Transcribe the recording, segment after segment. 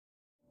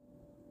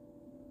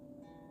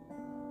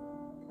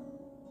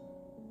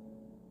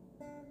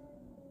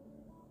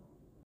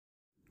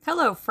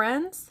Hello,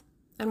 friends,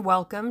 and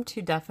welcome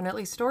to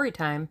Definitely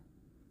Storytime.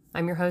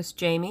 I'm your host,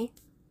 Jamie,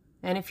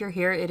 and if you're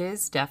here, it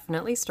is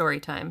definitely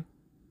storytime.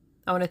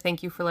 I want to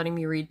thank you for letting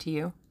me read to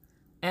you,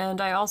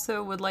 and I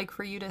also would like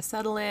for you to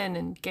settle in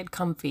and get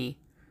comfy,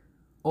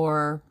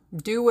 or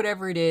do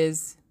whatever it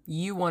is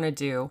you want to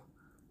do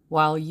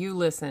while you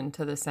listen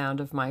to the sound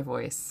of my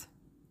voice.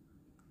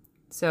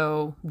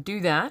 So do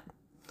that,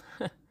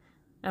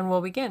 and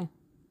we'll begin.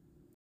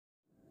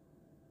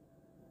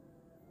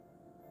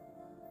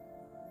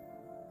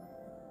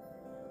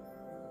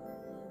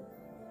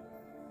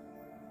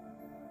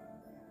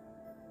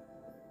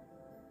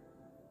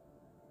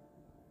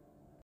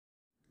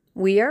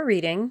 We are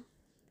reading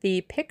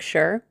The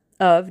Picture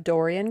of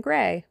Dorian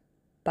Gray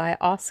by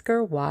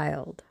Oscar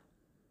Wilde.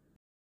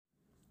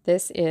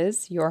 This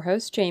is your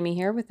host, Jamie,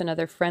 here with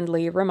another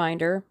friendly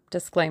reminder,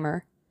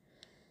 disclaimer,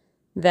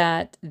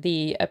 that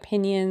the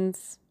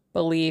opinions,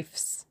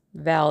 beliefs,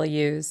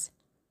 values,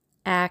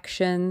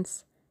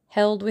 actions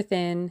held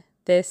within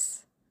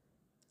this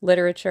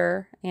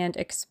literature and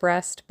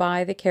expressed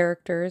by the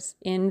characters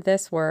in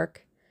this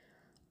work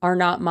are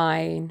not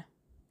mine.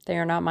 They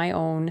are not my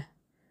own.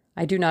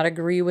 I do not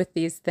agree with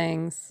these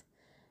things.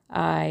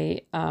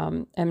 I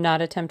am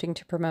not attempting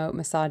to promote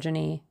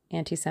misogyny,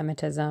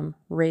 anti-Semitism,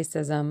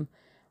 racism,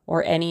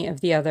 or any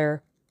of the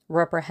other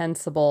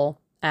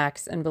reprehensible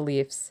acts and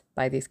beliefs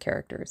by these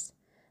characters.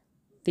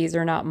 These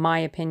are not my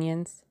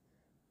opinions.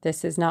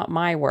 This is not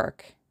my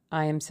work.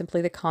 I am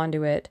simply the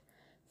conduit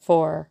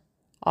for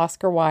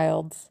Oscar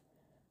Wilde's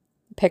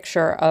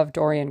Picture of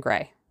Dorian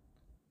Gray.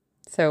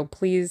 So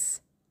please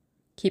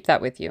keep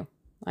that with you.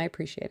 I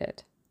appreciate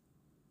it.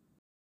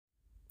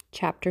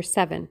 Chapter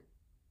 7.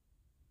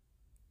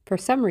 For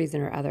some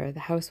reason or other, the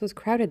house was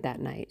crowded that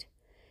night,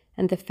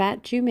 and the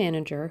fat Jew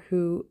manager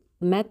who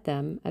met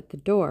them at the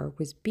door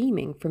was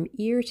beaming from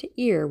ear to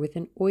ear with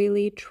an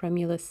oily,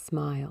 tremulous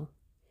smile.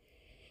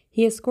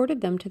 He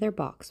escorted them to their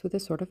box with a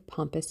sort of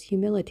pompous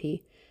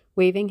humility,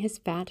 waving his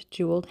fat,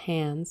 jeweled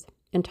hands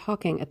and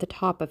talking at the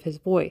top of his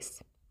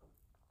voice.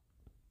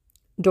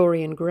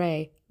 Dorian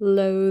Gray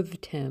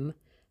loathed him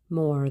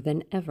more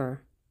than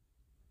ever.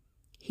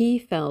 He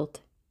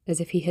felt as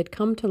if he had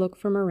come to look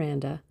for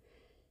Miranda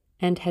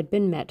and had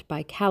been met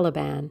by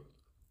Caliban.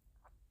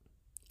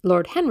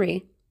 Lord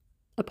Henry,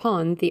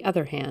 upon the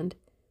other hand,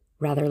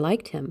 rather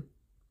liked him.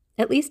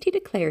 At least he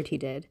declared he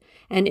did,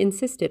 and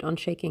insisted on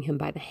shaking him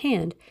by the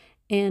hand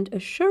and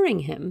assuring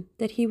him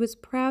that he was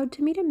proud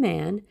to meet a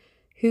man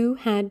who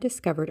had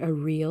discovered a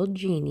real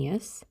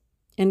genius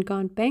and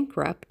gone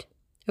bankrupt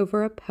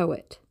over a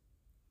poet.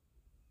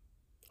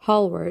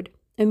 Hallward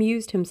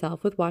amused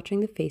himself with watching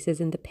the faces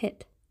in the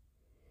pit.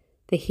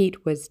 The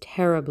heat was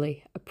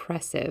terribly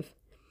oppressive,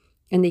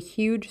 and the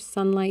huge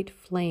sunlight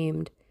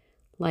flamed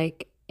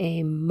like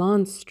a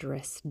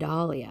monstrous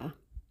dahlia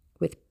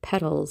with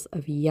petals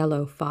of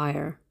yellow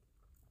fire.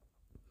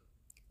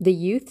 The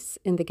youths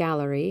in the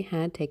gallery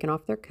had taken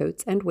off their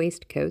coats and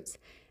waistcoats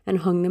and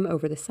hung them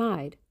over the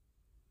side.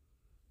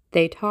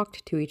 They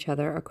talked to each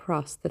other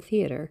across the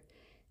theater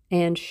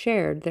and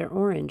shared their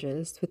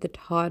oranges with the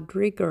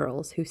tawdry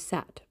girls who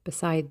sat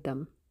beside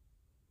them.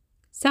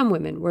 Some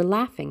women were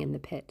laughing in the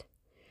pit.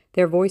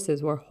 Their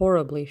voices were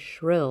horribly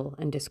shrill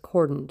and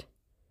discordant.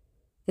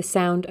 The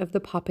sound of the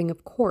popping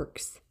of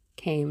corks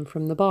came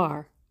from the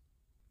bar.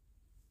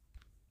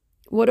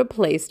 "What a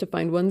place to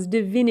find one's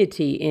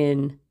divinity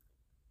in,"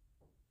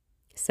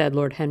 said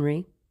Lord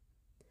Henry.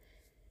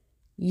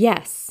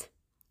 "Yes,"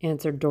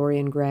 answered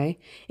Dorian Gray.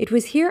 "It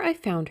was here I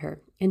found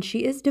her, and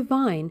she is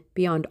divine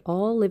beyond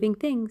all living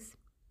things.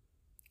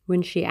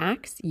 When she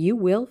acts, you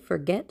will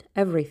forget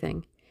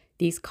everything.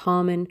 These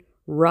common,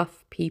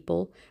 rough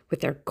people,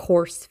 with their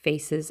coarse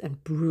faces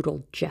and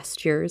brutal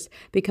gestures,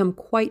 become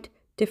quite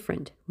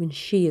different when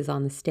she is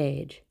on the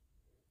stage.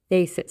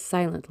 They sit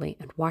silently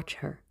and watch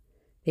her.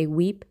 They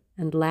weep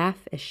and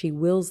laugh as she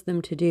wills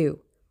them to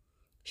do.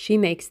 She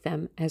makes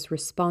them as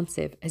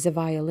responsive as a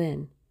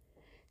violin.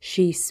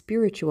 She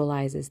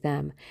spiritualizes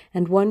them,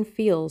 and one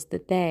feels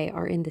that they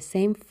are in the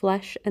same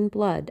flesh and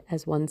blood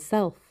as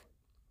oneself."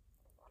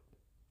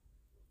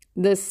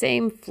 "The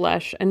same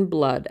flesh and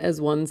blood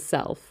as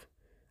oneself?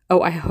 Oh,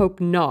 I hope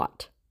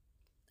not,"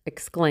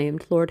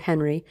 exclaimed Lord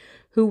Henry,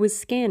 who was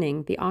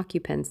scanning the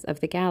occupants of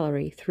the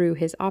gallery through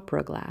his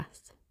opera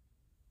glass.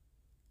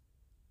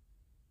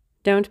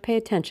 "Don't pay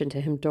attention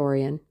to him,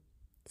 Dorian,"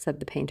 said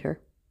the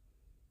painter.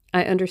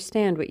 "I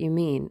understand what you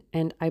mean,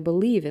 and I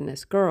believe in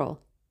this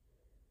girl.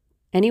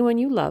 Anyone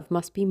you love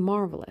must be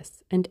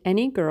marvelous, and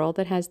any girl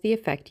that has the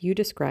effect you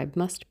describe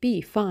must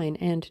be fine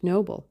and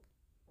noble.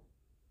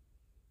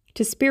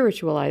 To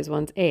spiritualize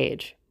one's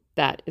age,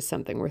 that is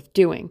something worth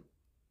doing.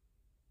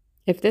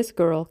 If this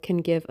girl can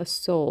give a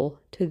soul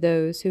to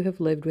those who have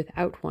lived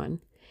without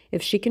one,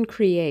 if she can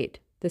create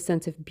the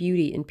sense of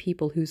beauty in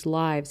people whose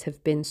lives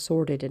have been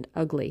sordid and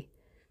ugly,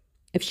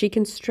 if she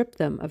can strip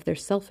them of their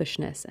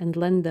selfishness and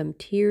lend them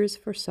tears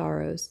for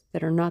sorrows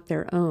that are not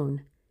their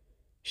own,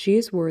 she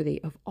is worthy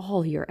of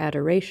all your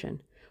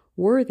adoration,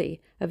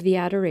 worthy of the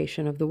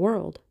adoration of the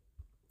world.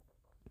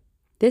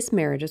 This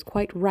marriage is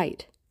quite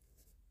right.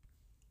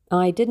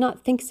 I did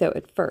not think so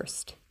at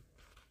first,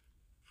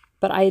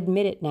 but I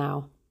admit it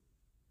now.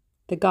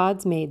 The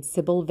gods made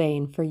Sybil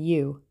Vane for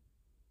you.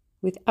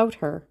 Without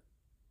her,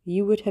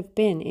 you would have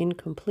been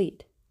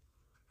incomplete."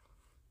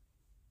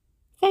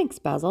 "Thanks,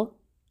 Basil,"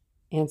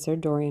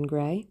 answered Dorian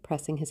Gray,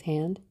 pressing his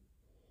hand.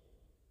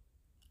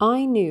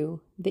 "I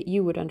knew that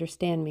you would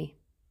understand me.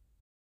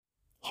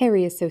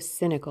 Harry is so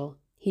cynical.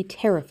 He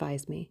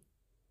terrifies me.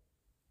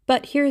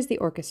 But here is the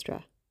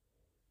orchestra.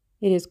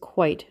 It is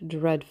quite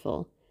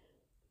dreadful,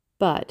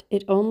 but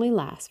it only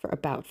lasts for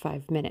about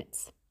 5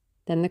 minutes.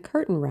 Then the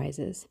curtain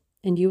rises,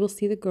 and you will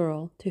see the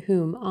girl to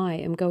whom I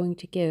am going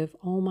to give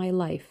all my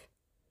life,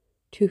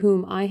 to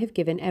whom I have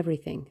given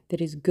everything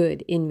that is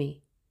good in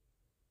me."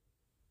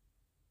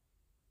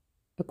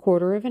 A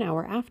quarter of an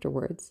hour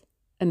afterwards,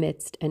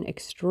 amidst an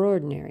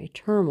extraordinary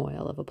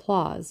turmoil of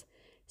applause,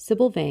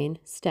 Sybil Vane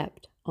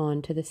stepped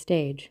onto the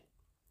stage.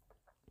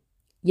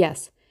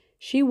 Yes,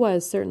 she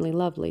was certainly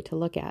lovely to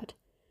look at,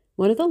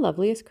 one of the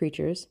loveliest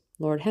creatures,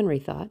 Lord Henry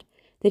thought,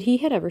 that he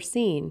had ever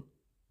seen.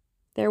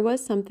 There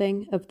was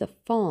something of the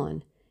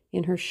fawn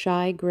in her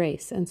shy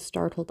grace and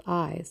startled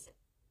eyes.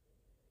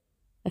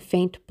 A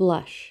faint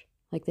blush,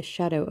 like the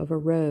shadow of a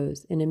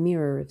rose in a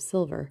mirror of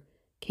silver,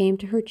 came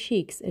to her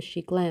cheeks as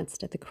she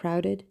glanced at the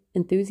crowded,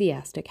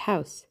 enthusiastic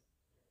house.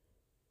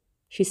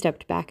 She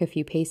stepped back a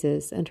few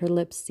paces, and her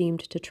lips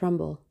seemed to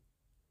tremble.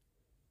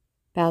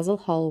 Basil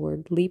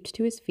Hallward leaped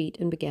to his feet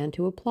and began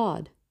to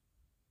applaud.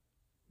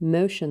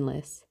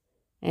 Motionless,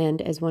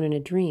 and as one in a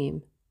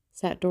dream,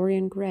 sat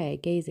Dorian Gray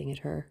gazing at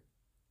her.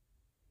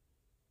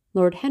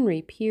 Lord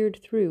Henry peered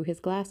through his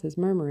glasses,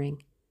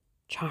 murmuring,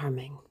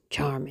 "Charming,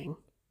 charming."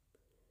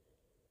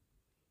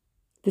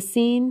 The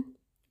scene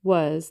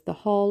was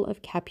the hall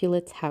of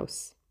Capulet's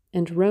house,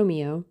 and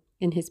Romeo,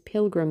 in his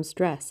pilgrim's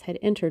dress, had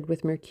entered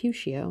with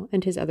Mercutio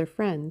and his other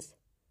friends.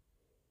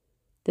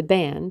 The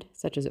band,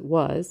 such as it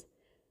was,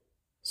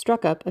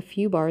 struck up a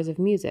few bars of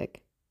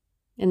music,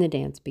 and the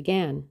dance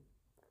began.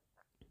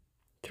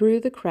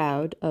 Through the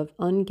crowd of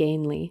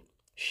ungainly,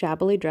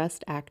 shabbily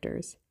dressed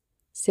actors,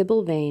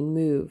 Sybil Vane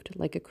moved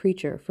like a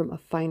creature from a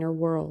finer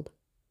world.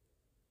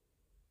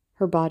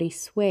 Her body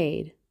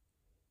swayed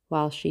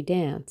while she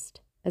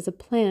danced, as a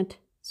plant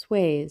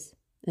sways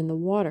in the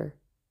water.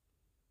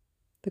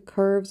 The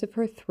curves of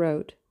her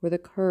throat were the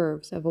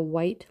curves of a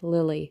white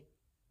lily.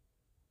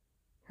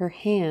 Her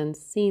hands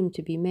seemed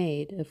to be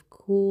made of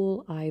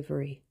cool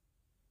ivory.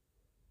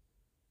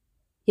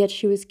 Yet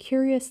she was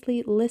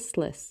curiously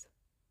listless.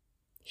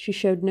 She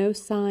showed no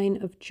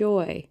sign of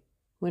joy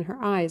when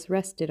her eyes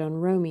rested on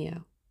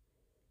Romeo.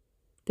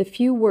 The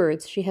few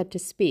words she had to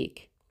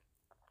speak,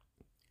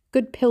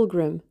 "Good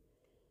pilgrim,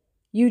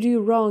 you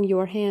do wrong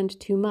your hand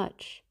too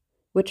much,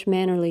 which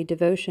mannerly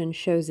devotion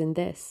shows in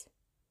this.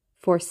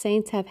 For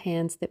saints have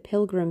hands that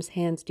pilgrims'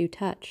 hands do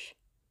touch,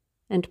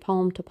 and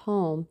palm to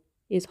palm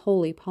is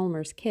holy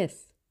palmer's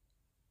kiss."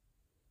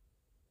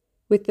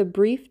 With the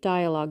brief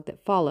dialogue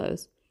that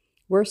follows,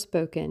 were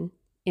spoken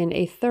in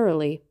a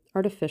thoroughly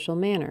artificial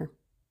manner.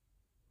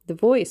 The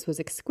voice was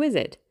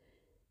exquisite,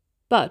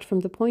 but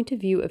from the point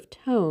of view of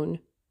tone,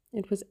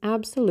 it was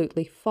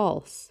absolutely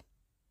false.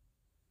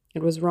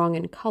 It was wrong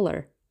in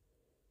color.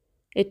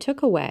 It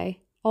took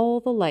away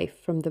all the life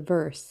from the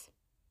verse.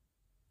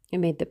 It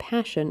made the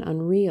passion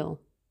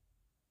unreal.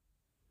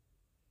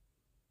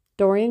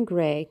 Dorian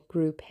Gray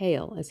grew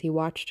pale as he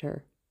watched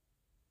her.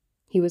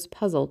 He was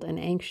puzzled and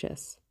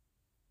anxious.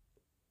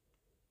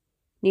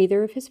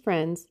 Neither of his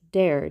friends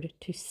dared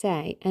to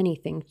say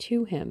anything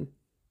to him.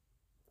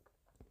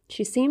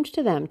 She seemed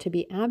to them to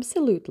be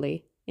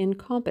absolutely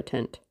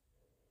incompetent.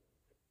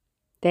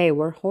 They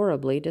were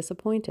horribly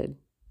disappointed.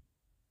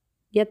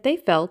 Yet they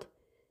felt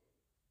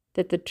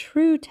that the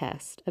true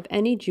test of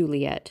any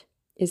Juliet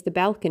is the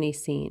balcony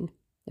scene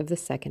of the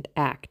second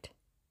act.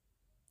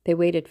 They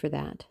waited for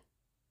that.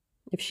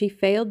 If she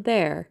failed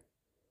there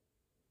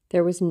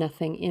was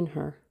nothing in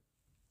her.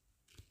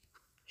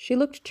 She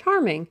looked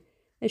charming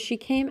as she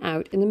came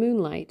out in the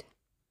moonlight.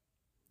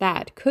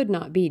 That could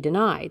not be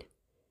denied.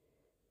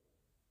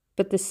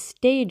 But the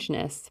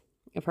stageness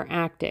of her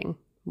acting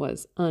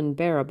was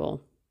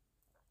unbearable,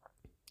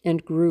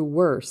 and grew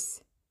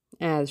worse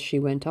as she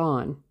went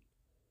on.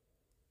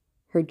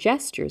 Her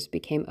gestures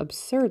became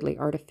absurdly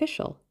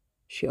artificial.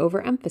 She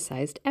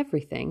overemphasized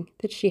everything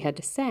that she had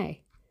to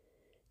say.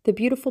 The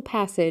beautiful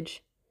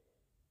passage,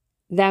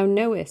 "Thou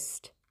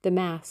knowest the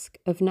mask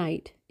of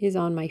night is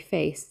on my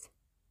face,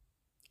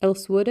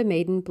 else would a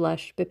maiden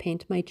blush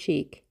bepaint my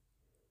cheek,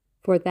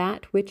 for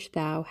that which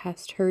thou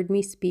hast heard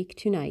me speak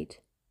tonight,"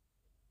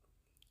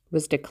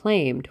 was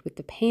declaimed with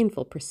the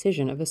painful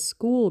precision of a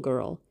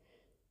schoolgirl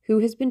who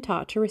has been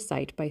taught to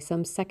recite by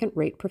some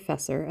second-rate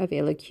professor of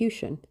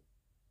elocution.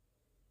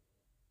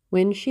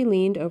 When she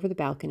leaned over the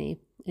balcony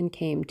and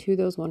came to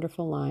those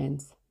wonderful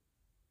lines,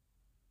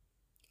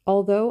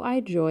 "Although I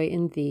joy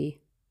in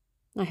thee,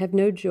 I have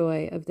no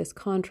joy of this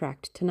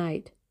contract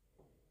tonight.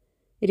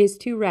 It is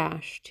too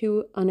rash,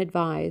 too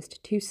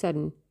unadvised, too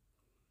sudden,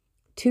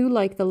 too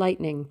like the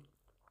lightning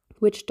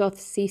which doth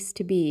cease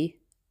to be,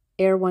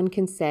 ere one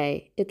can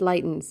say, it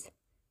lightens.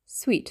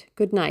 Sweet,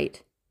 good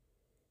night.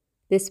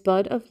 This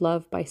bud of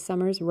love by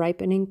summer's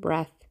ripening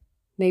breath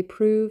may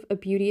prove a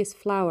beauteous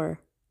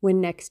flower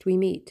when next we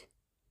meet.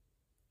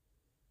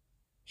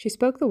 She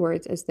spoke the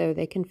words as though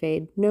they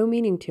conveyed no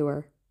meaning to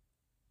her.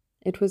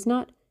 It was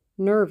not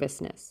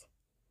nervousness.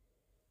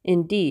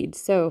 Indeed,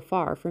 so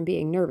far from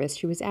being nervous,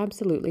 she was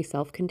absolutely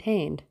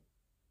self-contained.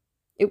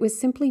 It was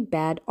simply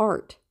bad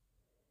art.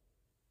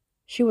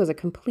 She was a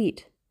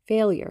complete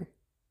failure.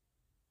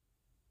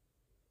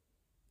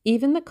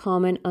 Even the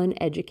common,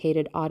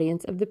 uneducated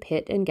audience of the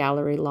pit and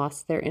gallery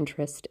lost their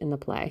interest in the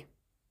play.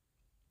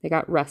 They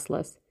got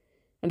restless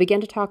and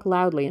began to talk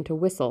loudly and to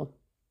whistle.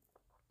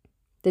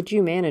 The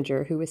Jew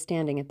manager, who was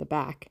standing at the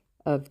back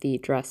of the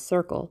dress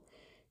circle,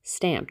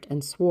 stamped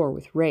and swore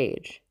with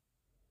rage.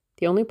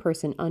 The only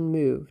person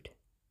unmoved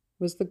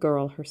was the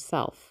girl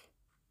herself.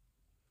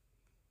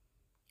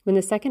 When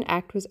the second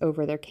act was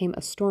over, there came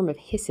a storm of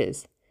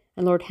hisses,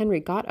 and Lord Henry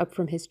got up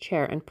from his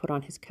chair and put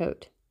on his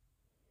coat.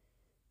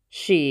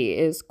 "She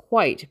is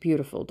quite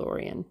beautiful,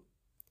 Dorian,"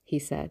 he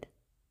said,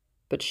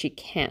 "but she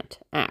can't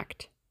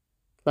act.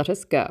 Let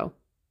us go."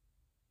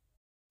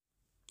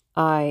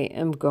 "I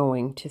am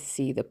going to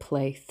see the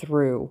play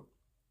through,"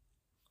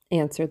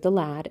 answered the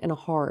lad in a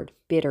hard,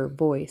 bitter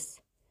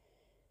voice.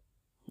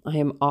 "I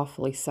am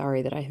awfully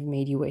sorry that I have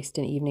made you waste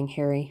an evening,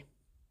 Harry.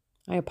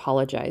 I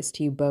apologize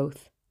to you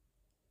both."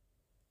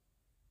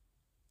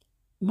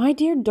 "My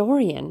dear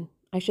Dorian,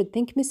 I should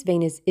think Miss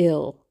Vane is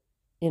ill,"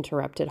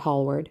 interrupted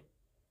Hallward.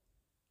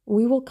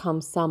 "We will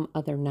come some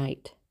other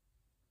night."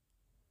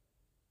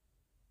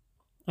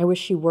 "I wish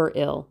she were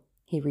ill,"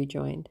 he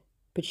rejoined,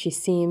 "but she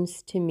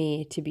seems to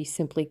me to be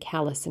simply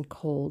callous and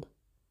cold.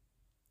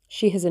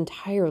 She has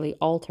entirely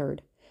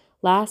altered.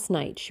 Last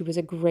night she was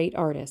a great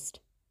artist.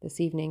 This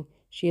evening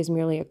she is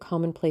merely a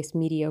commonplace,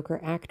 mediocre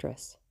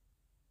actress."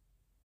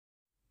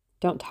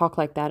 "Don't talk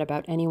like that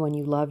about anyone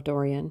you love,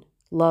 Dorian.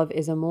 Love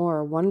is a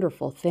more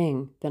wonderful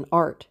thing than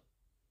art."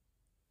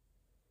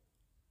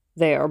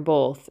 "They are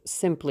both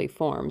simply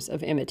forms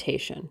of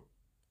imitation,"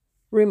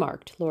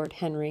 remarked Lord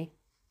Henry.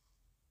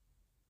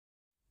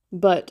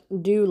 "But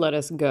do let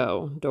us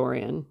go,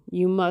 Dorian.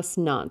 You must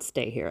not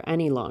stay here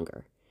any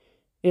longer.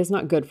 It is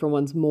not good for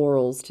one's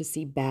morals to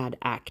see bad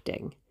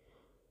acting.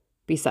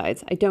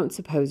 Besides, I don't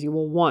suppose you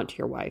will want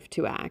your wife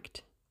to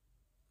act.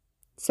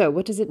 So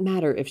what does it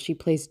matter if she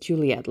plays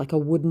Juliet like a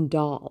wooden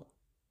doll?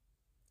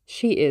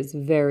 She is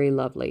very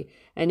lovely,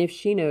 and if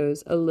she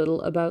knows a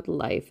little about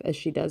life as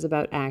she does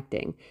about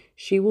acting,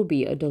 she will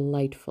be a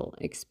delightful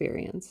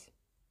experience.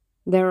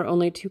 There are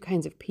only two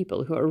kinds of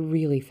people who are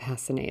really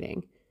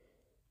fascinating.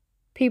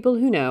 People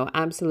who know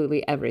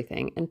absolutely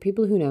everything, and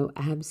people who know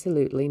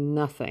absolutely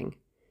nothing.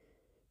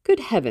 Good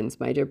heavens,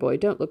 my dear boy,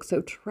 don't look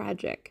so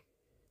tragic.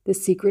 The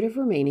secret of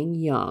remaining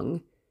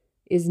young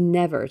is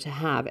never to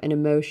have an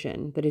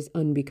emotion that is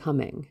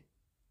unbecoming.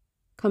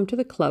 Come to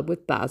the club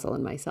with Basil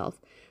and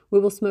myself. We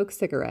will smoke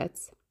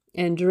cigarettes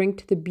and drink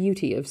to the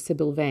beauty of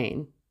Sybil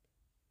Vane.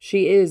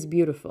 She is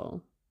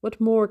beautiful. What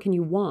more can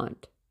you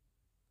want?"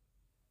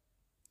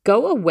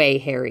 "Go away,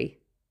 Harry,"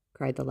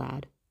 cried the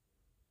lad.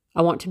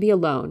 "I want to be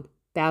alone.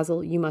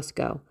 Basil, you must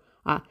go.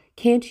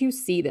 Can't you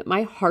see that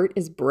my heart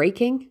is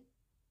breaking?"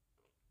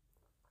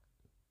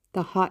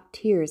 The hot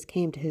tears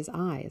came to his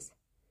eyes.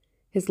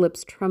 His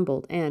lips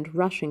trembled, and,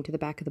 rushing to the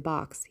back of the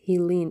box, he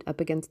leaned up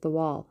against the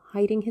wall,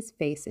 hiding his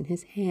face in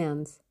his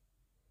hands.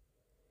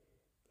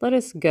 "Let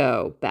us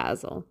go,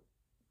 Basil,"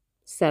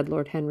 said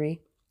Lord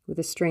Henry, with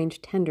a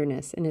strange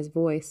tenderness in his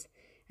voice,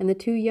 and the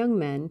two young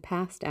men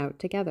passed out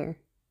together.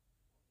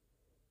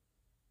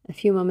 A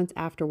few moments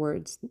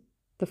afterwards,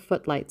 the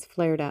footlights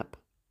flared up,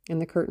 and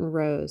the curtain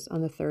rose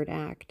on the third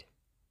act.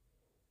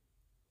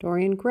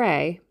 Dorian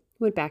Gray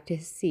went back to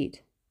his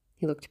seat.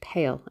 He looked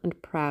pale and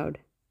proud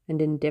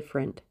and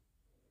indifferent.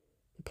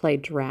 The play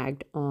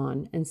dragged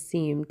on and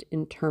seemed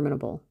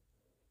interminable.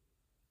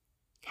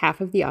 Half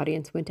of the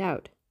audience went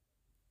out,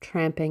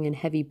 tramping in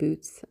heavy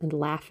boots and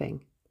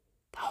laughing.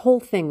 The whole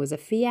thing was a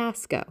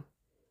fiasco.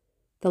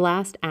 The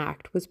last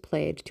act was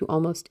played to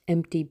almost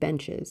empty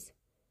benches.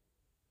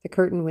 The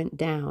curtain went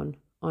down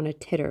on a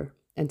titter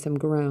and some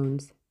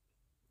groans.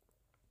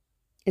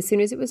 As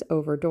soon as it was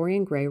over,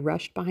 Dorian Gray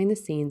rushed behind the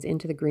scenes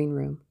into the green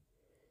room.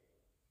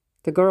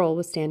 The girl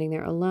was standing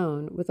there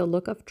alone, with a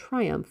look of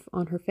triumph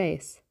on her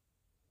face.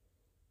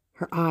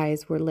 Her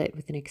eyes were lit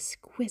with an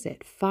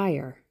exquisite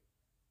fire.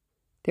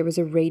 There was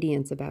a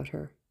radiance about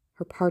her.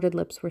 Her parted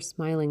lips were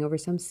smiling over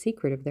some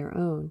secret of their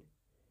own.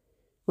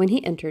 When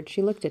he entered,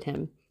 she looked at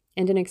him,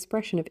 and an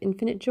expression of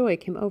infinite joy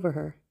came over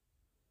her.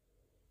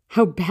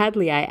 "How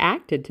badly I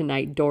acted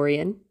tonight,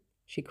 Dorian!"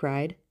 she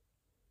cried.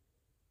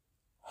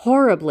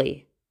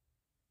 "Horribly,"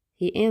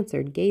 he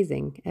answered,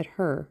 gazing at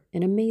her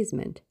in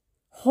amazement.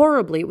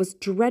 "Horribly. It was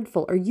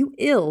dreadful. Are you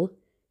ill?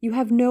 You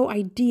have no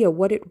idea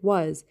what it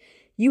was.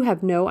 You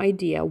have no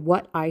idea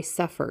what I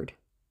suffered."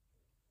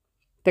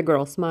 The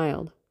girl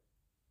smiled.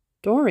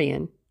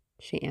 "Dorian,"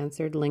 she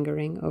answered,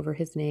 lingering over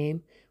his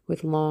name,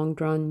 with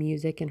long-drawn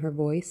music in her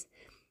voice,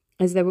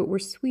 as though it were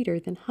sweeter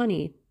than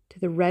honey to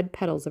the red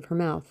petals of her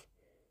mouth.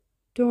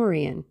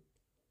 Dorian,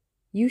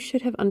 you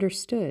should have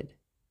understood.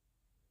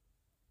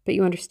 But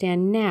you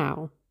understand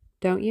now,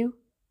 don't you?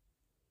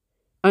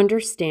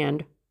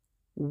 Understand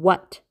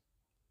what?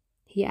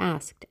 He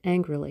asked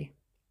angrily.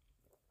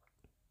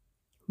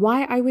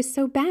 Why I was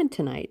so bad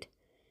tonight.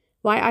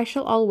 Why I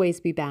shall always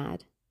be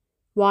bad.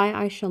 Why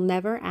I shall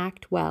never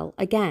act well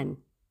again.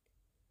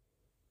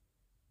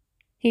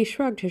 He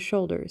shrugged his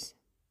shoulders.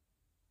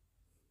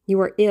 You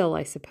are ill,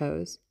 I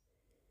suppose.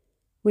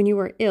 When you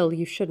are ill,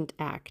 you shouldn't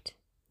act.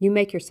 You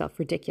make yourself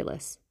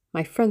ridiculous.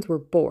 My friends were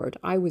bored.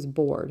 I was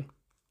bored.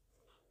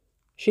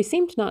 She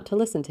seemed not to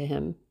listen to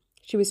him.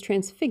 She was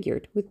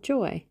transfigured with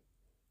joy.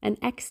 An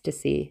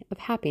ecstasy of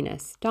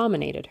happiness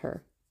dominated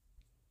her.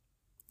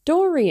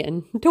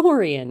 Dorian,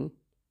 Dorian,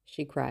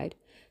 she cried.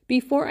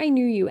 Before I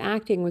knew you,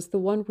 acting was the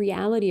one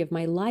reality of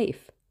my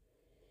life.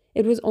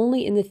 It was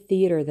only in the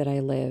theater that I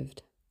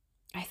lived.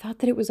 I thought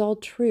that it was all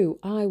true.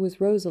 I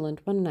was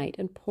Rosalind one night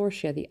and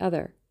Portia the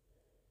other.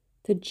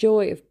 The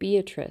joy of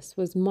Beatrice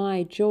was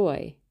my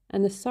joy,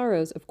 and the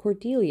sorrows of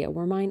Cordelia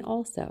were mine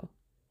also.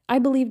 I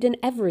believed in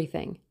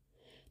everything.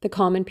 The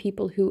common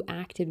people who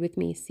acted with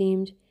me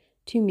seemed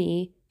to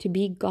me to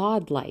be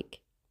godlike.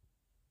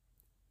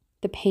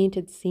 The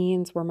painted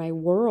scenes were my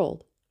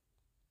world.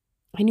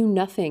 I knew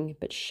nothing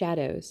but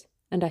shadows,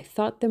 and I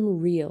thought them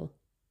real.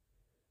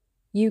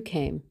 You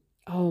came,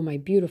 oh, my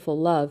beautiful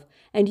love,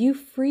 and you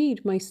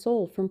freed my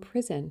soul from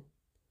prison.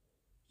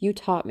 You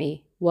taught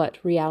me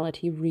what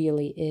reality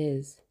really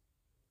is.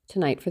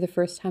 Tonight, for the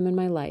first time in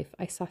my life,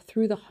 I saw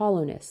through the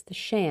hollowness, the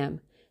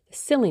sham, the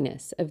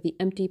silliness of the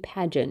empty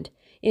pageant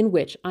in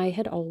which I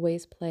had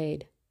always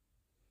played.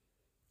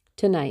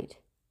 Tonight,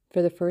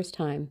 for the first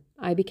time,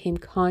 I became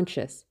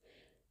conscious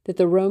that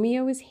the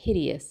Romeo was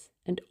hideous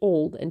and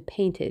old and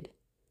painted,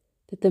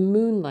 that the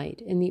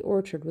moonlight in the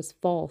orchard was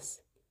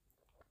false,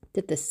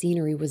 that the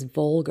scenery was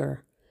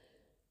vulgar,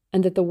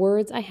 and that the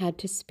words I had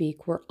to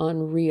speak were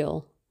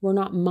unreal, were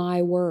not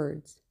my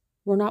words,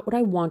 were not what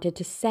I wanted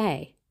to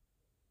say.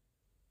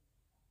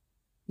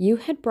 You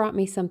had brought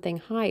me something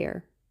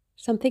higher,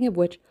 something of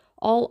which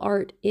all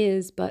art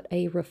is but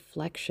a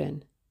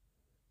reflection.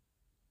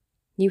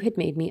 You had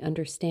made me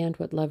understand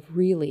what love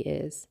really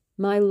is.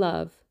 My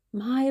love,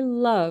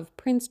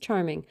 Prince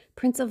Charming,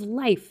 Prince of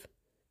Life.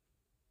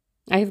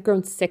 I have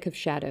grown sick of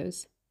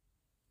shadows.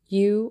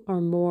 You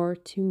are more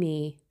to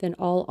me than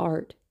all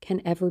art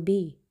can ever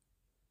be.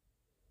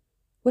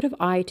 What have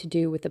I to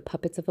do with the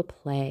puppets of a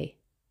play?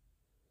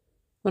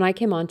 When I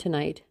came on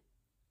tonight,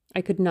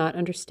 I could not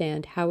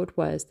understand how it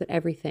was that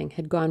everything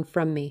had gone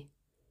from me.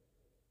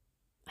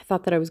 I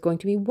thought that I was going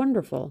to be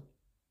wonderful.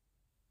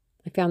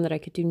 I found that I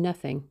could do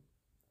nothing.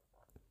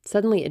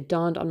 Suddenly it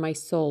dawned on my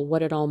soul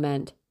what it all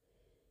meant.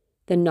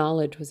 The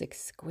knowledge was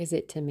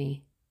exquisite to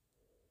me.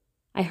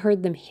 I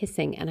heard them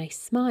hissing, and I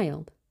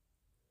smiled.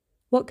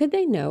 What could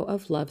they know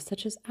of love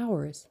such as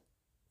ours?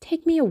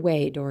 Take me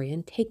away,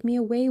 Dorian, take me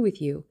away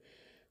with you,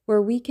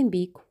 where we can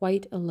be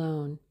quite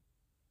alone.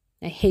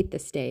 I hate the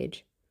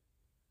stage.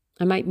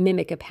 I might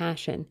mimic a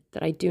passion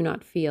that I do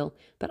not feel,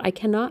 but I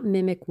cannot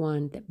mimic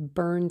one that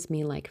burns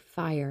me like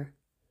fire.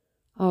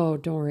 Oh,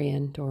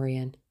 Dorian,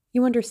 Dorian,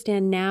 you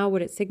understand now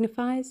what it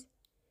signifies?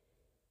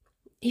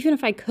 Even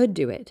if I could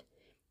do it,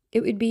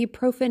 it would be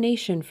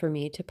profanation for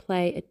me to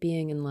play at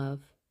being in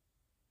love.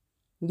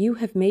 You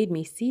have made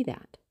me see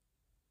that.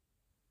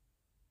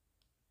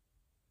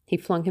 He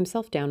flung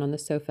himself down on the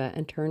sofa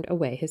and turned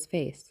away his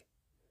face.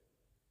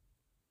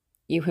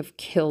 You have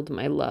killed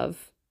my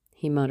love,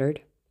 he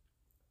muttered.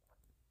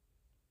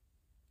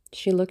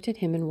 She looked at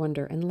him in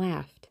wonder and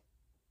laughed.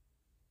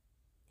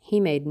 He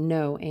made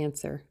no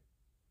answer.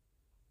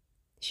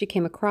 She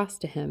came across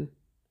to him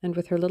and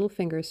with her little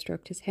fingers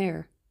stroked his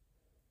hair.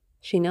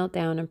 She knelt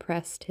down and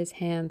pressed his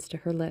hands to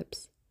her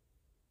lips.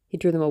 He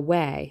drew them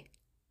away,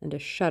 and a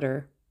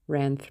shudder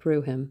ran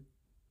through him.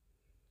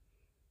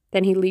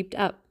 Then he leaped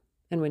up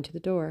and went to the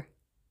door.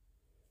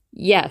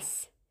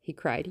 Yes, he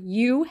cried,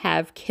 you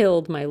have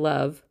killed my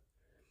love.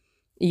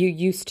 You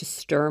used to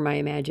stir my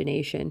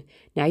imagination.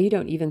 Now you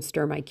don't even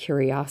stir my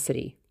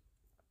curiosity.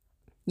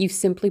 You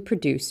simply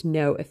produce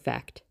no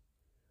effect.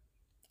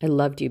 I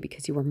loved you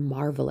because you were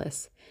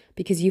marvelous,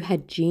 because you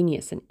had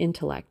genius and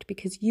intellect,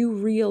 because you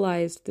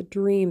realized the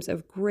dreams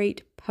of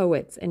great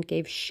poets and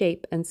gave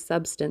shape and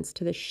substance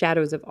to the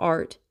shadows of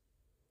art.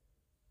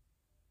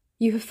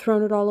 You have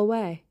thrown it all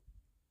away.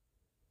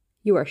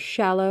 You are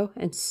shallow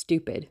and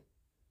stupid.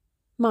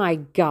 My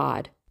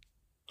God,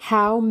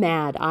 how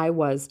mad I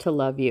was to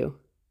love you.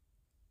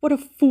 What a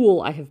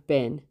fool I have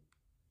been.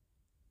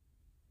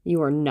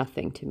 You are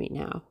nothing to me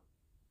now.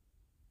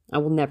 I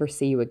will never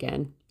see you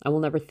again. I will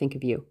never think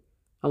of you.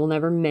 I will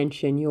never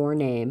mention your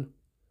name.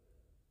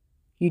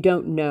 You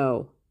don't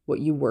know what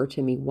you were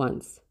to me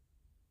once.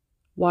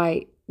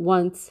 Why,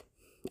 once,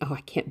 oh,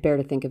 I can't bear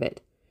to think of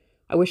it.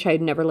 I wish I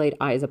had never laid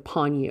eyes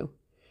upon you.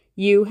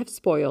 You have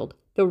spoiled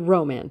the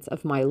romance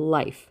of my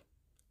life.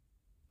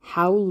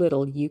 How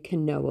little you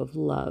can know of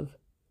love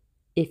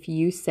if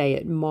you say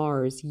it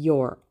mars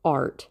your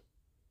art.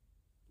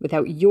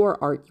 Without your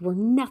art, you are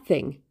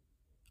nothing.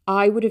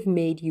 I would have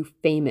made you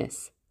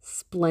famous,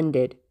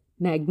 splendid,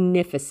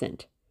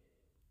 magnificent.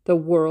 The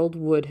world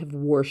would have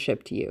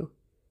worshipped you,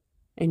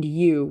 and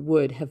you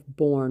would have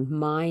borne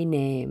my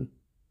name.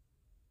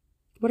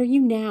 What are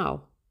you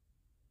now?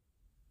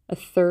 A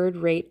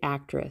third-rate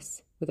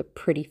actress with a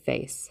pretty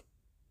face.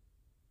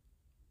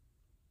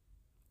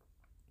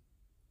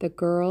 The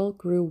girl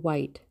grew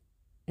white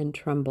and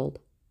trembled.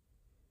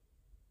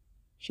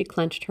 She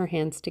clenched her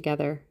hands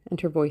together, and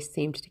her voice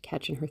seemed to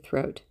catch in her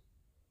throat.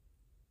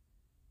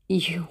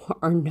 You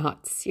are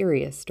not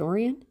serious,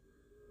 Dorian,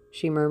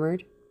 she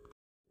murmured.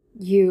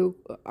 You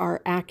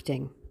are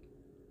acting.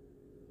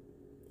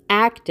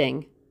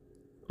 Acting?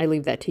 I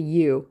leave that to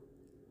you.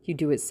 You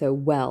do it so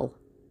well,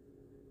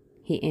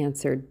 he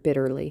answered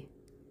bitterly.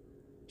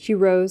 She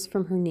rose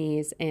from her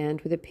knees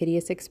and, with a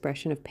piteous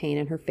expression of pain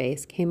in her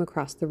face, came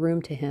across the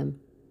room to him.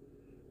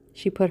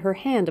 She put her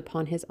hand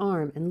upon his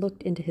arm and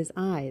looked into his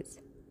eyes.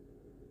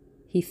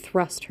 He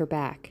thrust her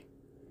back.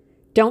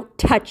 Don't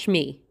touch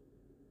me,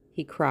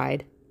 he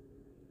cried.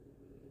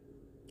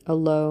 A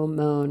low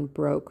moan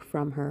broke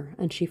from her,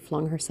 and she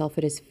flung herself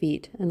at his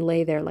feet and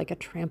lay there like a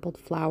trampled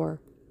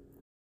flower.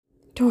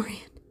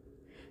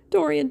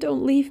 Dorian,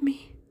 don't leave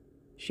me,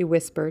 she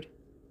whispered.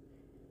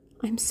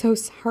 I'm so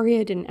sorry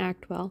I didn't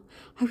act well.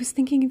 I was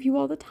thinking of you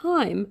all the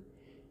time.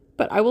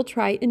 But I will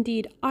try,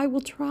 indeed, I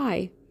will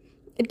try.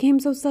 It came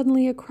so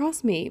suddenly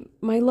across me,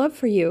 my love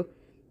for you.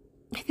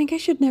 I think I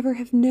should never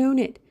have known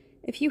it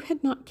if you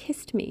had not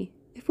kissed me,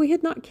 if we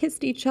had not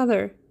kissed each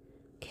other.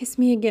 Kiss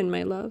me again,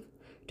 my love.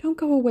 Don't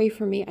go away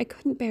from me. I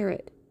couldn't bear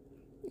it.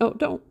 Oh,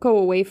 don't go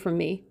away from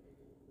me.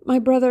 My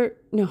brother...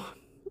 No,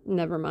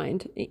 never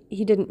mind.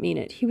 He didn't mean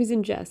it. He was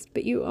in jest.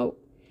 But you... Oh,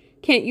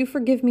 can't you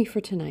forgive me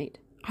for tonight?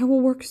 I will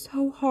work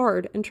so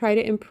hard and try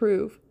to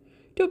improve.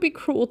 Don't be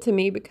cruel to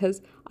me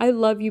because I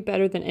love you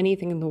better than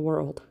anything in the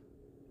world.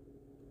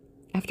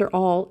 After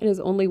all, it is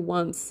only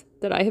once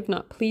that I have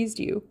not pleased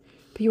you.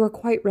 But you are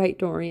quite right,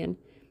 Dorian.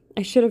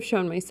 I should have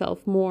shown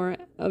myself more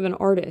of an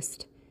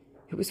artist.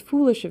 It was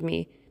foolish of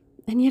me,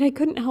 and yet I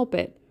couldn't help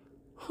it.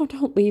 Oh,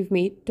 don't leave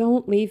me.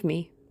 Don't leave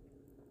me.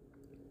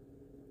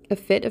 A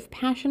fit of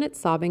passionate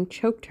sobbing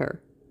choked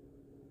her.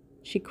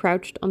 She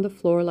crouched on the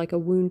floor like a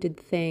wounded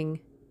thing,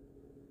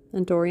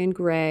 and Dorian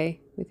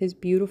Gray, with his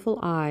beautiful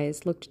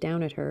eyes, looked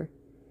down at her,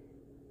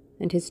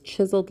 and his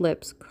chiseled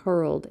lips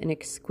curled in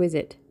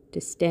exquisite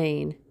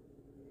disdain.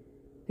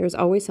 There is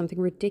always something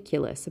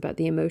ridiculous about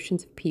the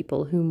emotions of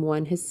people whom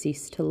one has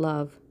ceased to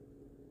love.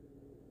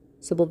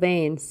 Sybil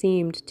Vane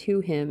seemed to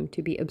him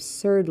to be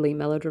absurdly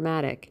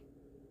melodramatic.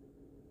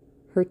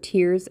 Her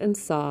tears and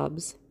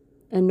sobs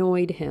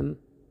annoyed him.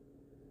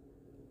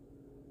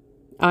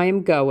 I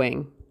am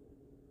going,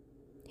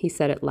 he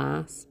said at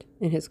last,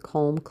 in his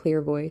calm,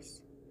 clear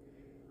voice.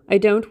 I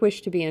don't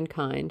wish to be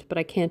unkind, but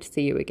I can't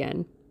see you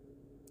again.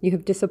 You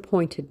have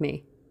disappointed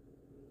me.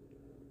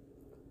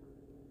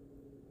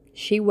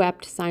 She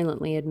wept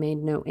silently and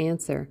made no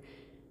answer,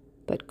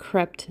 but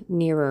crept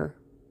nearer.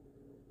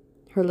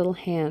 Her little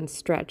hand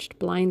stretched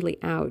blindly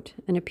out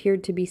and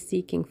appeared to be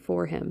seeking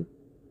for him.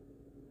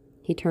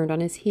 He turned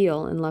on his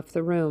heel and left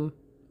the room.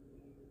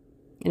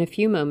 In a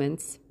few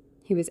moments,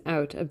 he was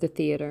out of the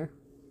theater.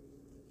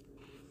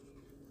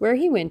 Where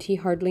he went he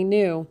hardly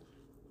knew.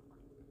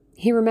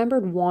 He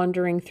remembered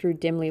wandering through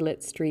dimly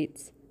lit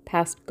streets,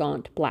 past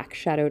gaunt,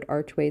 black-shadowed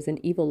archways and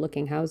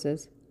evil-looking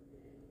houses.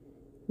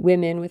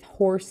 Women with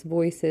hoarse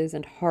voices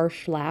and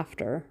harsh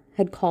laughter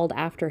had called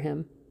after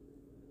him.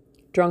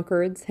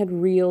 Drunkards had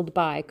reeled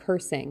by,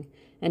 cursing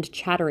and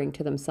chattering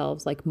to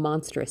themselves like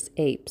monstrous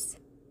apes.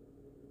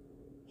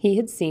 He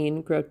had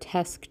seen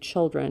grotesque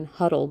children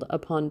huddled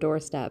upon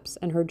doorsteps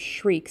and heard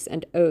shrieks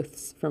and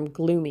oaths from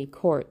gloomy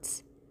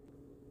courts.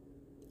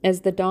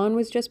 As the dawn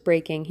was just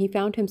breaking, he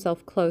found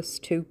himself close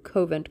to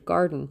Covent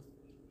Garden.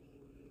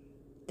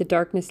 The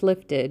darkness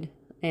lifted,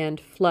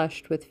 and,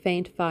 flushed with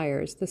faint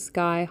fires, the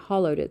sky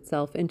hollowed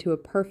itself into a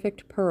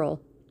perfect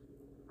pearl.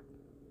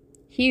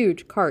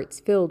 Huge carts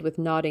filled with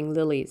nodding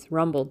lilies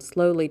rumbled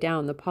slowly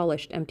down the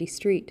polished empty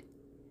street.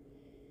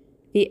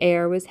 The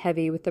air was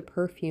heavy with the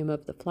perfume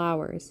of the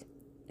flowers,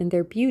 and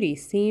their beauty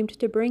seemed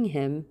to bring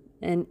him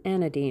an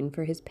anodyne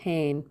for his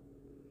pain.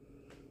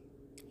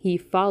 He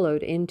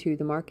followed into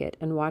the market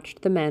and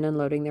watched the men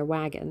unloading their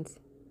wagons.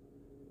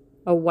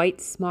 A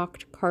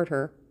white-smocked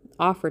carter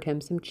offered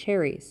him some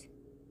cherries.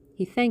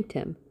 He thanked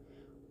him,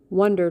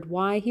 wondered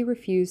why he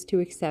refused to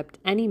accept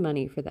any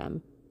money for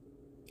them,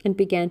 and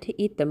began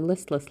to eat them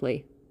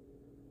listlessly.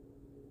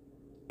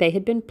 They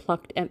had been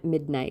plucked at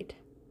midnight,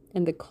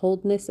 and the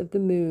coldness of the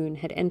moon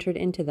had entered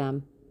into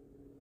them.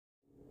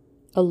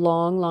 A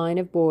long line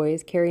of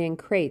boys carrying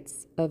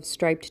crates of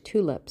striped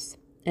tulips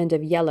and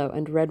of yellow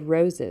and red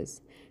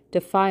roses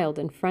defiled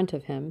in front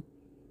of him,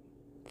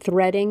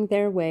 threading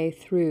their way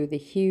through the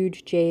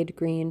huge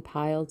jade-green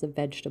piles of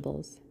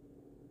vegetables.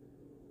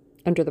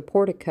 Under the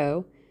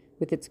portico,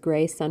 with its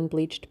gray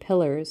sun-bleached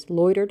pillars,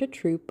 loitered a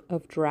troop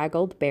of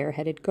draggled,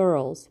 bare-headed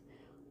girls,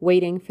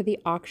 waiting for the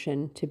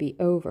auction to be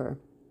over.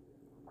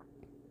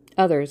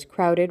 Others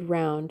crowded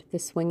round the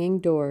swinging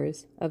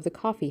doors of the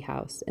coffee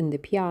house in the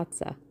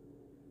piazza.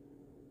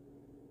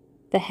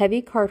 The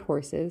heavy cart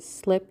horses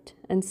slipped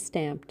and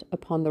stamped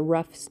upon the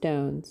rough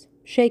stones,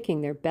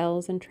 shaking their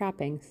bells and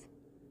trappings.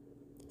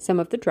 Some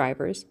of the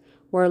drivers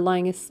were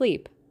lying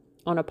asleep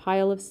on a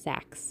pile of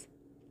sacks.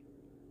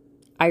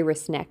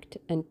 Iris-necked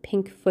and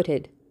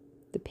pink-footed,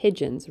 the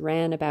pigeons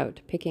ran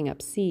about picking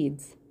up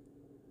seeds.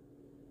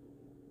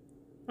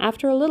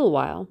 After a little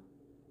while,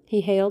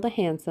 he hailed a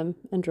hansom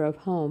and drove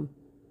home.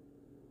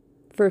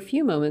 For a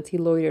few moments he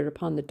loitered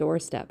upon the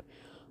doorstep,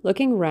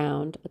 looking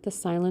round at the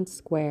silent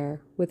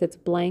square with its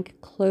blank,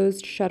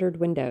 closed-shuttered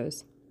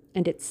windows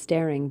and its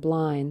staring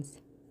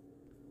blinds.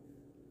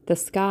 The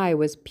sky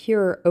was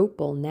pure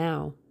opal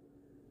now,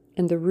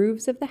 and the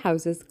roofs of the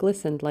houses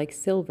glistened like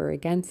silver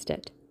against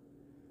it.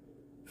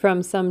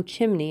 From some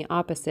chimney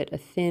opposite, a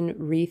thin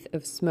wreath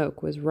of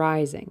smoke was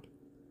rising.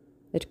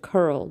 It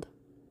curled,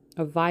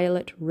 a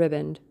violet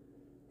riband,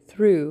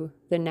 through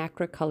the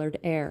nacre-colored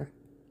air.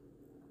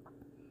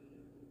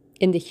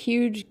 In the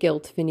huge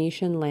gilt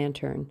Venetian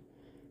lantern,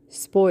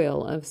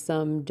 spoil of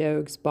some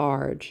doge's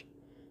barge,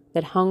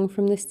 that hung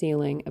from the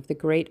ceiling of the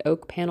great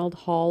oak-paneled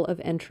hall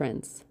of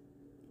entrance,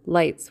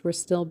 lights were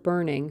still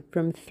burning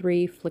from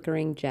 3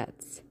 flickering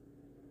jets.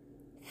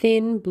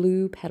 Thin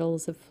blue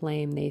petals of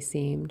flame they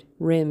seemed,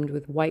 rimmed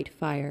with white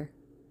fire.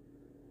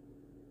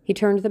 He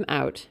turned them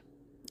out,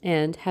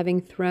 and, having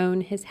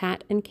thrown his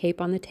hat and cape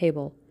on the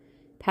table,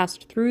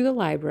 passed through the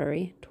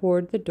library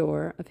toward the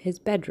door of his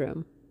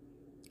bedroom,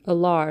 a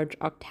large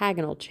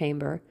octagonal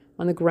chamber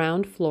on the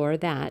ground floor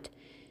that,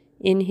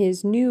 in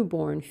his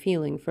new-born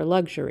feeling for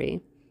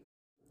luxury,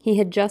 he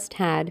had just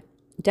had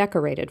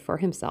decorated for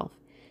himself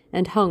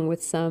and hung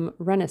with some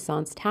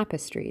Renaissance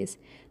tapestries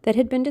that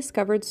had been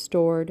discovered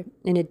stored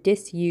in a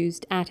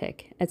disused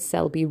attic at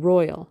Selby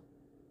Royal.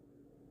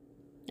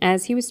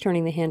 As he was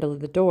turning the handle of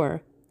the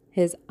door,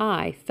 his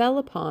eye fell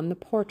upon the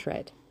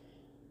portrait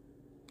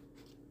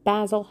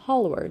Basil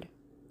Hallward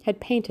had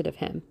painted of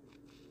him.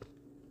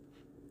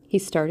 He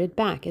started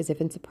back as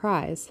if in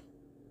surprise.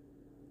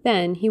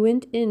 Then he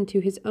went into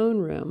his own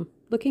room,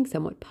 looking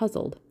somewhat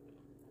puzzled.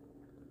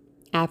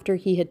 After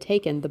he had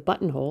taken the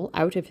buttonhole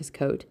out of his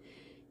coat,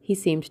 he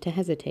seemed to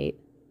hesitate.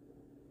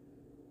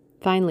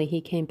 Finally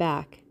he came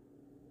back,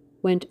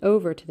 went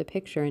over to the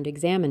picture and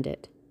examined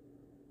it.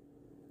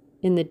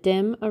 In the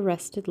dim,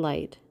 arrested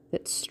light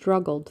that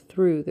struggled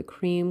through the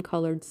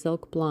cream-colored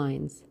silk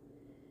blinds,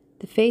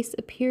 the face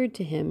appeared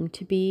to him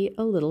to be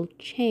a little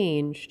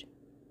changed.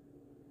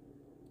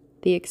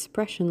 The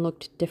expression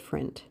looked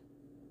different.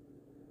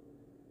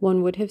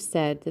 One would have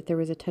said that there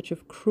was a touch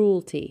of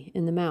cruelty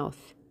in the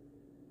mouth.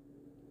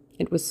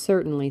 It was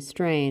certainly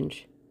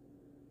strange.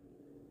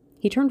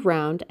 He turned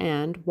round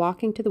and,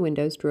 walking to the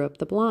windows, drew up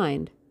the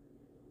blind.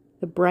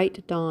 The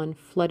bright dawn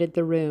flooded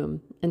the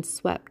room and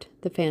swept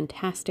the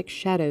fantastic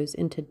shadows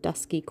into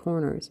dusky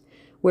corners,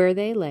 where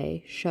they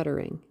lay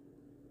shuddering.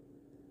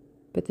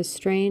 But the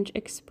strange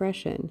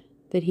expression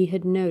that he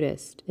had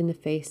noticed in the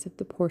face of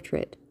the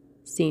portrait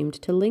seemed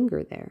to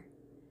linger there,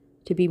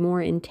 to be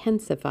more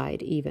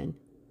intensified even.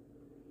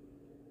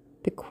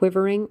 The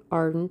quivering,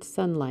 ardent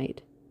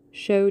sunlight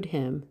showed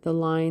him the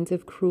lines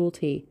of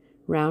cruelty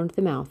round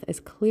the mouth as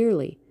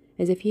clearly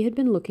as if he had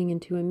been looking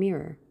into a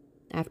mirror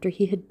after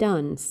he had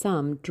done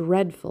some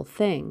dreadful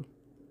thing.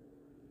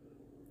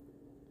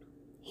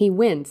 He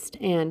winced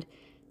and,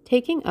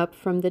 taking up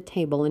from the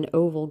table an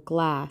oval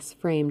glass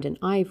framed in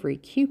ivory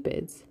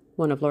cupids,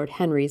 one of Lord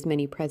Henry's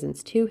many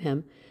presents to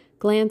him,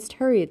 glanced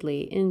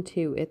hurriedly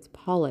into its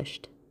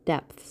polished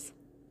depths.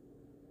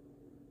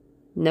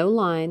 No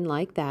line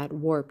like that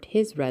warped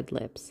his red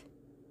lips.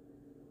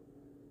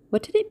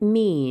 What did it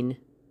mean?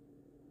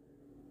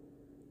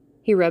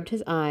 He rubbed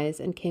his eyes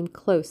and came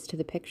close to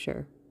the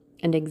picture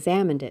and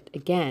examined it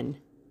again.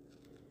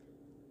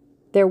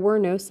 There were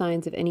no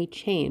signs of any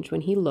change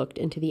when he looked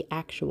into the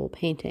actual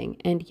painting,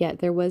 and yet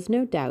there was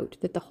no doubt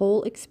that the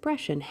whole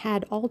expression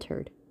had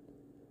altered.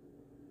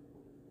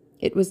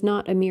 It was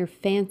not a mere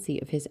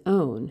fancy of his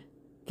own.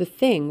 The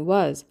thing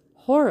was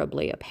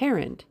horribly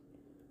apparent.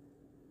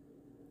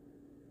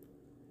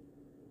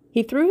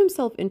 He threw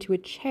himself into a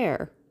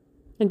chair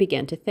and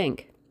began to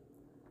think.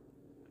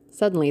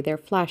 Suddenly there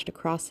flashed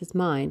across his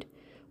mind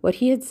what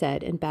he had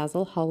said in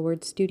Basil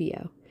Hallward's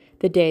studio,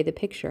 the day the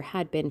picture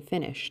had been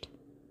finished.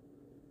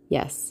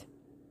 Yes,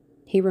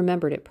 he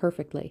remembered it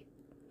perfectly.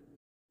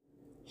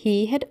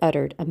 He had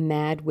uttered a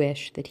mad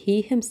wish that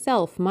he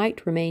himself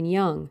might remain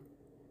young,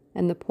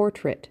 and the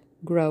portrait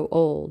grow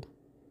old,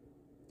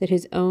 that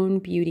his own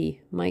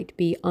beauty might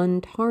be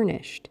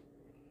untarnished,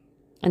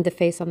 and the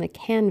face on the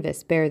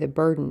canvas bear the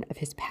burden of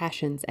his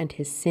passions and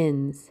his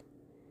sins,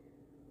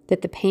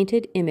 that the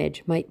painted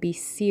image might be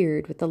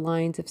seared with the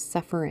lines of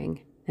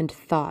suffering and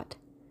thought,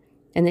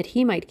 and that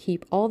he might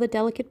keep all the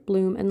delicate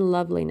bloom and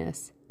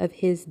loveliness of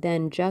his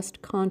then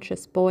just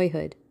conscious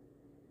boyhood.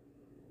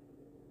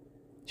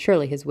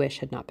 Surely his wish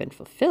had not been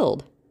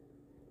fulfilled.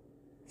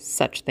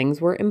 Such things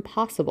were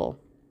impossible.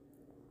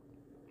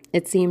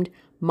 It seemed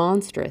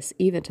monstrous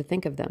even to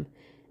think of them,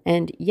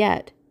 And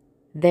yet,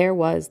 there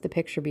was the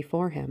picture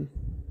before him,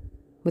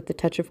 with the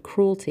touch of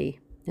cruelty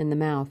in the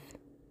mouth.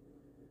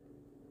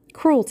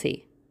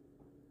 Cruelty.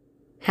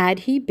 Had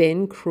he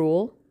been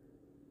cruel?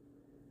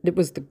 It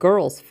was the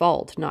girl's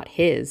fault, not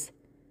his.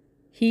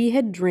 He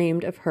had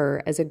dreamed of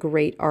her as a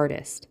great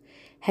artist,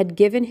 had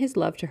given his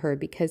love to her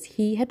because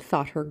he had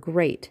thought her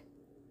great.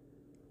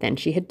 Then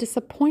she had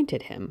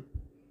disappointed him.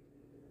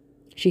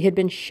 She had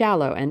been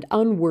shallow and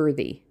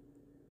unworthy.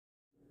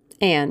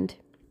 And,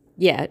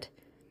 yet,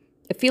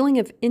 a feeling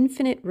of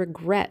infinite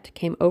regret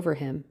came over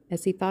him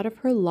as he thought of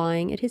her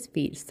lying at his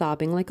feet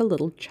sobbing like a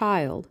little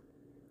child.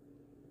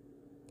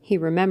 He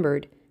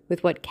remembered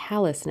with what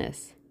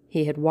callousness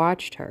he had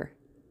watched her.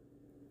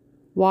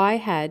 Why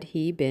had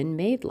he been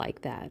made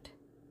like that?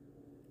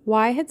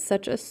 Why had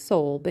such a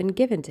soul been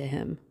given to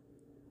him?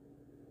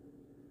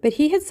 But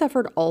he had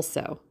suffered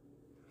also.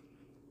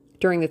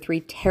 During the 3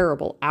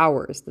 terrible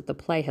hours that the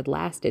play had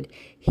lasted,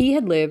 he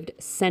had lived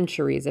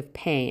centuries of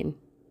pain,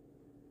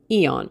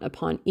 eon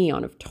upon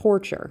eon of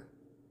torture.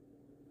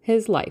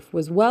 His life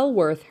was well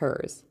worth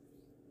hers.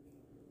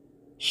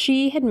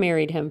 She had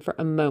married him for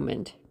a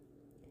moment,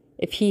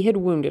 if he had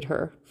wounded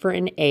her for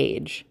an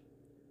age.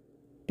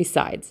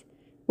 Besides,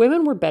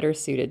 women were better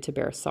suited to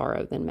bear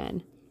sorrow than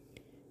men.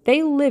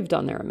 They lived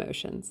on their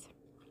emotions.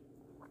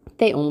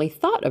 They only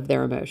thought of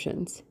their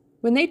emotions.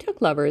 When they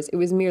took lovers, it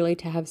was merely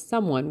to have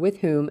someone with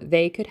whom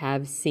they could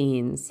have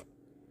scenes.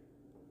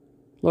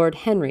 Lord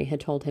Henry had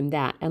told him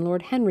that, and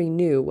Lord Henry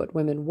knew what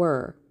women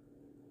were.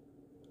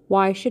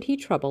 Why should he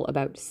trouble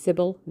about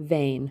Sybil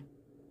Vane?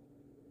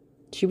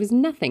 She was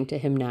nothing to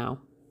him now.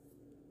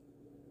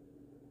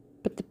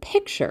 But the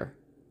picture,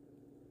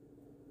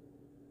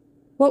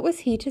 what was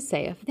he to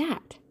say of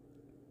that?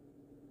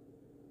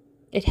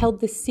 It held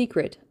the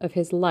secret of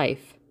his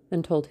life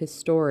and told his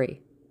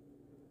story.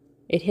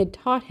 It had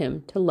taught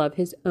him to love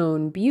his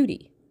own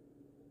beauty.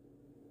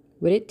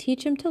 Would it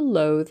teach him to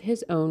loathe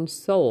his own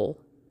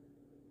soul?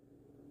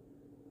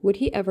 Would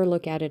he ever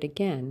look at it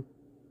again?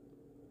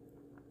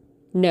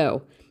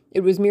 No,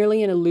 it was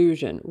merely an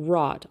illusion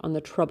wrought on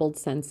the troubled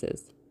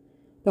senses.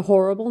 The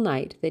horrible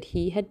night that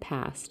he had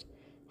passed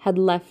had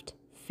left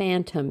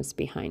phantoms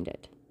behind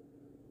it.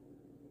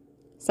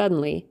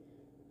 Suddenly,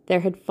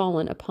 there had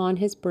fallen upon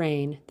his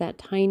brain that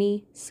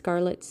tiny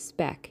scarlet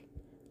speck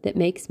that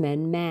makes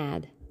men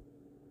mad.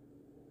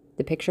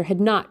 The picture had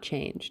not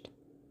changed.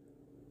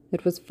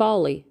 It was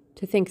folly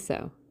to think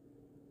so.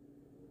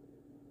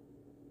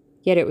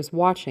 Yet it was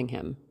watching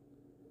him,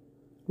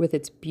 with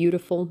its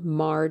beautiful,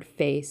 marred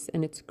face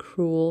and its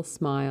cruel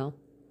smile.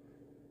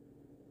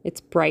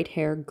 Its bright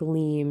hair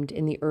gleamed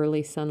in the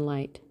early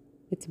sunlight.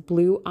 Its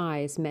blue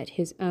eyes met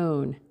his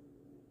own.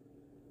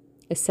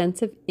 A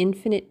sense of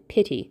infinite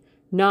pity,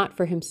 not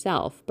for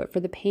himself, but for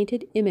the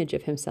painted image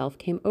of himself,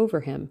 came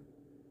over him.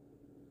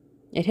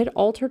 It had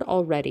altered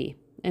already,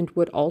 and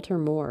would alter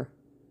more.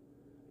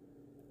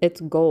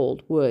 Its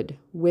gold would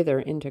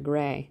wither into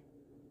gray.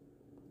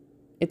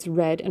 Its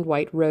red and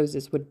white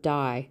roses would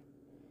die.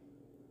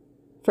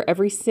 For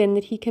every sin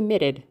that he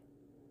committed,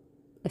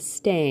 a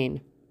stain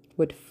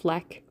would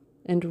fleck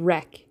and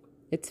wreck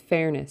its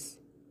fairness.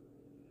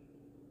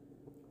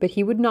 But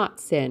he would not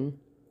sin.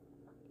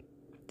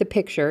 The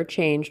picture,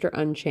 changed or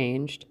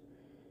unchanged,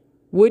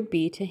 would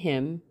be to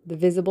him the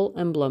visible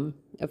emblem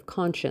of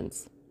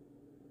conscience.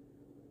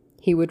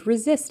 He would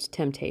resist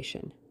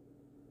temptation.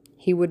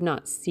 He would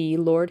not see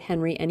Lord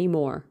Henry any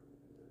more,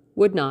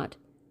 would not,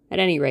 at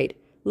any rate,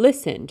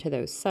 listen to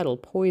those subtle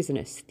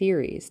poisonous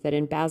theories that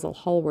in Basil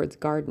Hallward's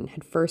garden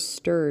had first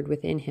stirred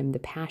within him the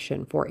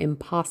passion for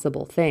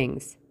impossible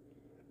things.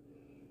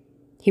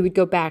 He would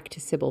go back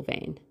to Sybil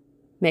Vane,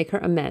 make her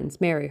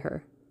amends, marry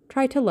her,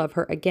 try to love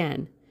her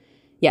again.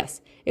 Yes,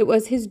 it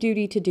was his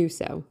duty to do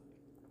so.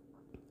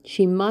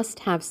 She must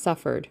have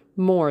suffered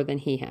more than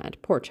he had,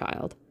 poor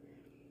child.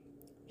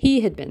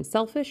 He had been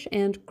selfish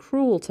and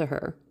cruel to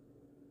her.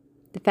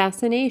 The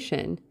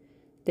fascination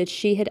that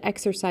she had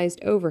exercised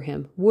over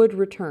him would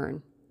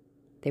return.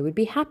 They would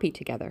be happy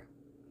together.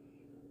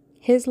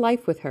 His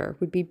life with her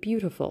would be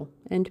beautiful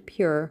and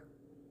pure.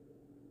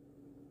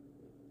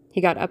 He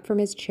got up from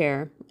his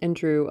chair and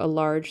drew a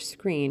large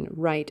screen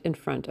right in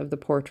front of the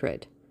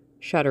portrait,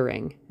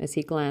 shuddering as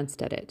he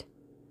glanced at it.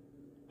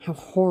 How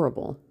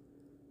horrible!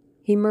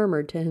 He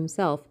murmured to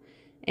himself,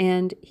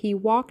 and he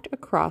walked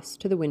across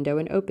to the window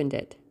and opened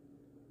it.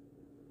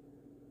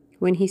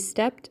 When he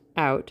stepped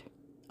out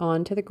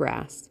onto the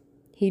grass,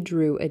 he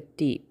drew a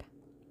deep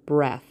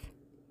breath.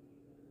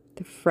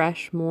 The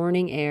fresh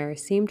morning air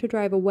seemed to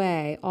drive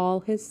away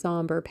all his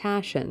somber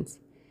passions.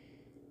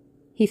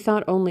 He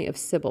thought only of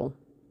Sybil.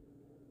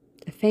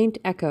 The faint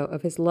echo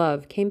of his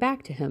love came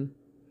back to him.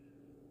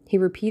 He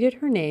repeated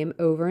her name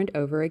over and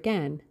over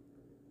again.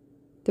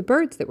 The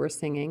birds that were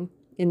singing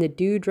in the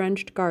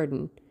dew-drenched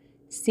garden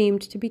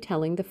seemed to be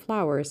telling the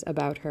flowers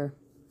about her.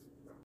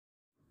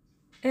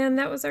 And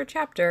that was our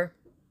chapter.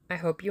 I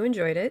hope you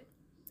enjoyed it.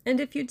 And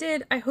if you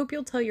did, I hope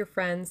you'll tell your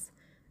friends,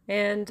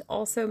 and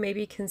also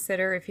maybe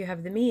consider, if you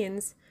have the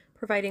means,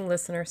 providing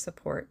listener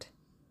support.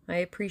 I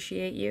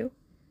appreciate you,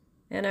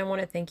 and I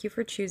want to thank you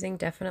for choosing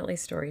Definitely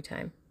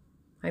Storytime.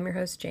 I'm your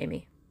host,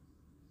 Jamie.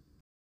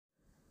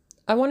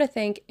 I want to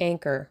thank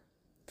Anchor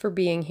for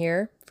being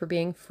here, for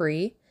being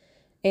free,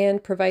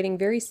 and providing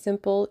very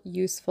simple,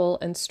 useful,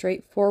 and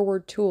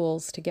straightforward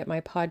tools to get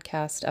my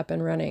podcast up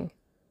and running.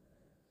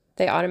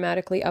 They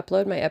automatically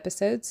upload my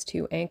episodes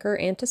to Anchor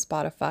and to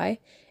Spotify,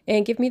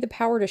 and give me the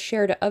power to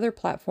share to other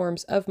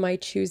platforms of my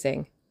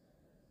choosing.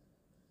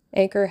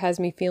 Anchor has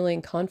me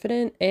feeling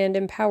confident and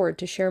empowered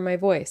to share my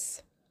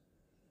voice.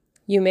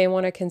 You may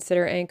want to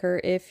consider Anchor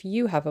if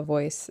you have a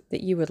voice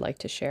that you would like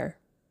to share.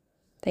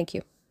 Thank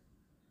you.